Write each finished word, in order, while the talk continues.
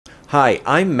Hi,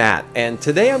 I'm Matt, and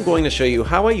today I'm going to show you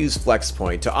how I use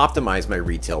Flxpoint to optimize my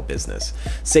retail business,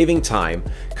 saving time,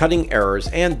 cutting errors,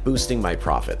 and boosting my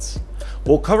profits.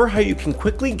 We'll cover how you can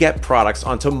quickly get products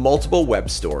onto multiple web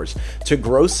stores to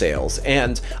grow sales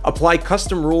and apply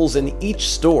custom rules in each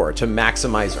store to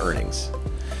maximize earnings.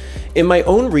 In my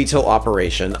own retail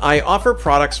operation, I offer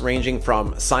products ranging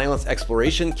from silence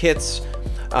exploration kits,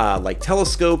 like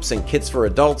telescopes and kits for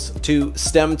adults, to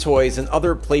STEM toys and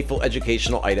other playful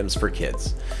educational items for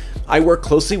kids. I work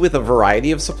closely with a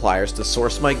variety of suppliers to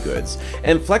source my goods,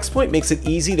 and Flxpoint makes it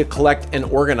easy to collect and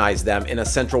organize them in a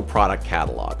central product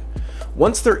catalog.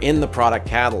 Once they're in the product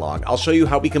catalog, I'll show you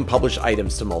how we can publish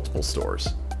items to multiple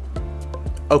stores.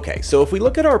 Okay, so if we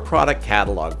look at our product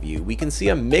catalog view, we can see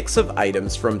a mix of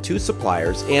items from 2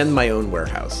 suppliers and my own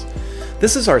warehouse.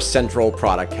 This is our central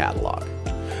product catalog.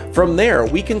 From there,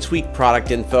 we can tweak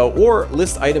product info or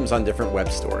list items on different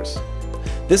web stores.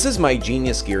 This is my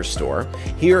Genius Gear store.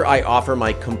 Here I offer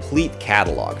my complete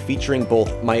catalog, featuring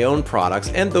both my own products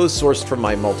and those sourced from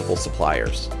my multiple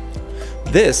suppliers.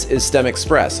 This is STEM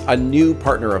Express, a new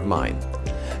partner of mine.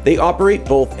 They operate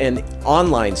both an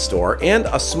online store and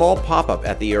a small pop-up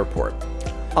at the airport.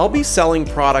 I'll be selling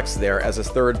products there as a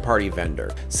third-party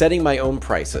vendor, setting my own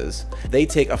prices. They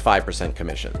take a 5%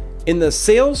 commission. In the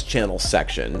sales channel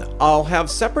section, I'll have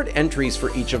separate entries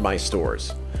for each of my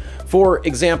stores. For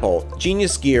example,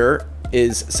 Genius Gear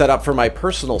is set up for my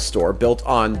personal store built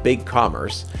on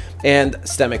BigCommerce, and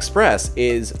STEM Express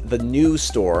is the new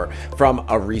store from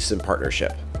a recent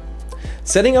partnership.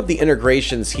 Setting up the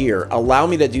integrations here allow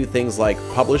me to do things like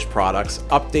publish products,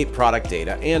 update product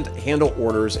data, and handle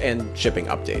orders and shipping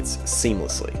updates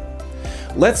seamlessly.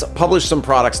 Let's publish some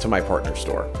products to my partner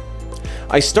store.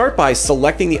 I start by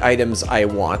selecting the items I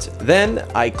want, then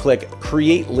I click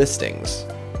Create Listings.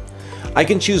 I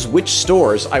can choose which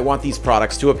stores I want these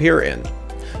products to appear in.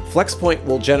 Flxpoint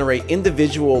will generate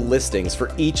individual listings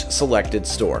for each selected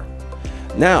store.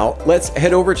 Now, let's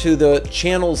head over to the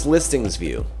Channels Listings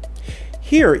view.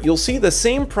 Here, you'll see the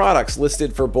same products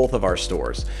listed for both of our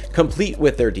stores, complete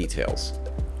with their details.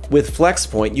 With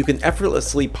Flxpoint, you can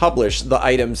effortlessly publish the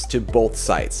items to both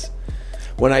sites.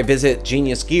 When I visit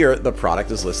Genius Gear, the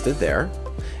product is listed there,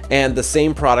 and the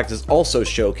same product is also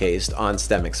showcased on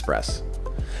STEM Express.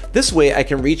 This way, I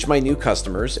can reach my new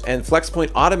customers, and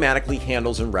Flxpoint automatically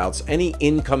handles and routes any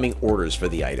incoming orders for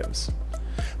the items.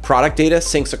 Product data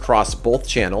syncs across both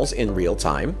channels in real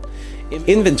time.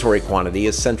 Inventory quantity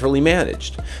is centrally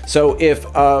managed. So if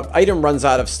an item runs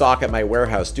out of stock at my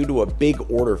warehouse due to a big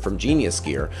order from Genius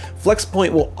Gear,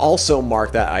 Flxpoint will also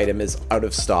mark that item as out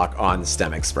of stock on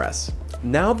STEM Express.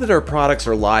 Now that our products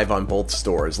are live on both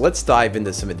stores, let's dive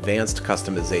into some advanced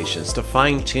customizations to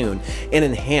fine-tune and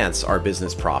enhance our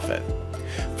business profit.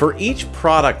 For each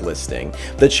product listing,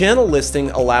 the channel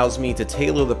listing allows me to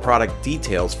tailor the product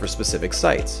details for specific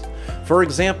sites. For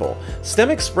example, STEM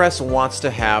Express wants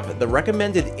to have the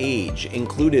recommended age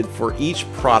included for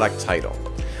each product title.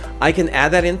 I can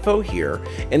add that info here,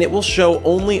 and it will show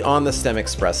only on the STEM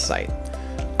Express site.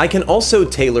 I can also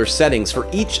tailor settings for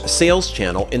each sales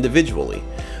channel individually.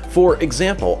 For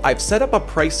example, I've set up a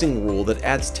pricing rule that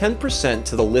adds 10%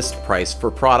 to the list price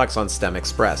for products on STEM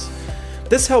Express.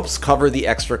 This helps cover the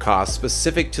extra costs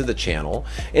specific to the channel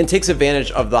and takes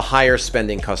advantage of the higher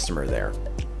spending customer there.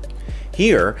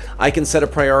 Here, I can set a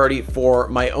priority for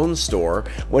my own store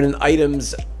when an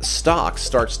item's stock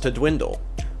starts to dwindle.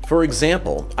 For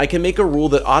example, I can make a rule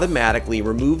that automatically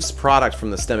removes product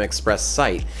from the STEM Express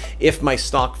site if my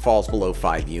stock falls below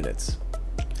 5 units.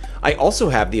 I also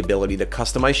have the ability to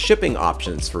customize shipping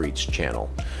options for each channel.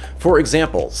 For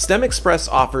example, STEM Express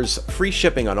offers free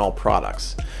shipping on all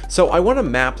products, so I want to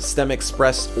map STEM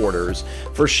Express orders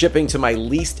for shipping to my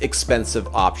least expensive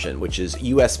option, which is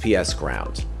USPS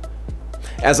Ground.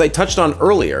 As I touched on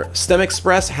earlier, STEM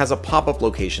Express has a pop-up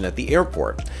location at the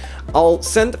airport. I'll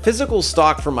send physical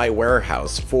stock from my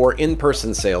warehouse for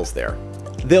in-person sales there.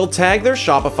 They'll tag their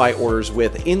Shopify orders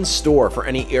with in-store for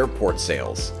any airport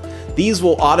sales. These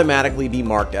will automatically be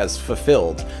marked as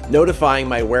fulfilled, notifying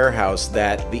my warehouse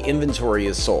that the inventory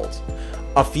is sold.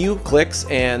 A few clicks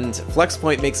and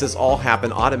Flxpoint makes this all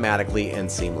happen automatically and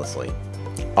seamlessly.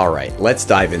 Alright, let's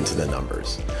dive into the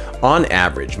numbers. On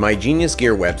average, my Genius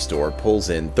Gear web store pulls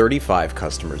in 35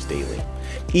 customers daily.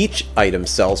 Each item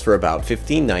sells for about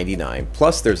 $15.99,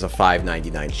 plus there's a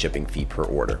 $5.99 shipping fee per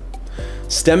order.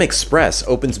 STEM Express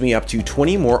opens me up to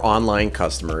 20 more online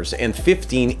customers and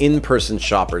 15 in-person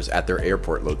shoppers at their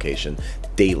airport location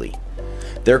daily.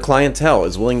 Their clientele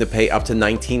is willing to pay up to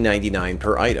 $19.99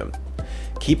 per item.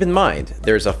 Keep in mind,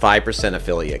 there's a 5%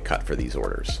 affiliate cut for these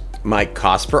orders. My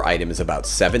cost per item is about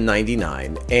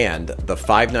 $7.99, and the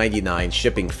 $5.99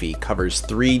 shipping fee covers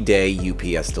 3-day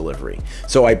UPS delivery,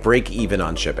 so I break even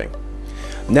on shipping.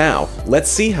 Now, let's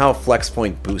see how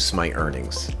Flxpoint boosts my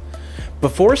earnings.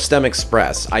 Before STEM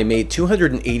Express, I made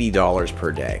 $280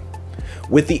 per day.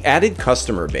 With the added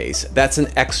customer base, that's an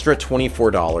extra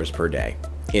 $24 per day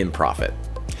in profit.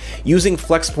 Using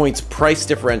Flxpoint's price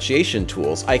differentiation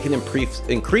tools, I can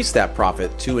increase that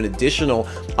profit to an additional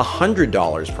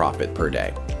 $100 profit per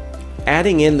day.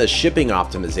 Adding in the shipping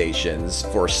optimizations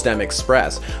for STEM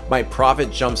Express, my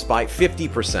profit jumps by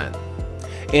 50%.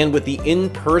 And with the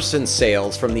in-person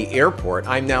sales from the airport,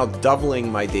 I'm now doubling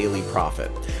my daily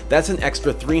profit. That's an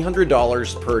extra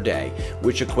 $300 per day,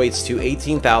 which equates to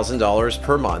 $18,000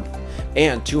 per month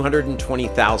and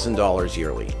 $220,000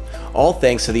 yearly. All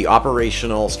thanks to the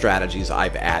operational strategies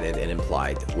I've added and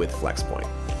applied with Flxpoint.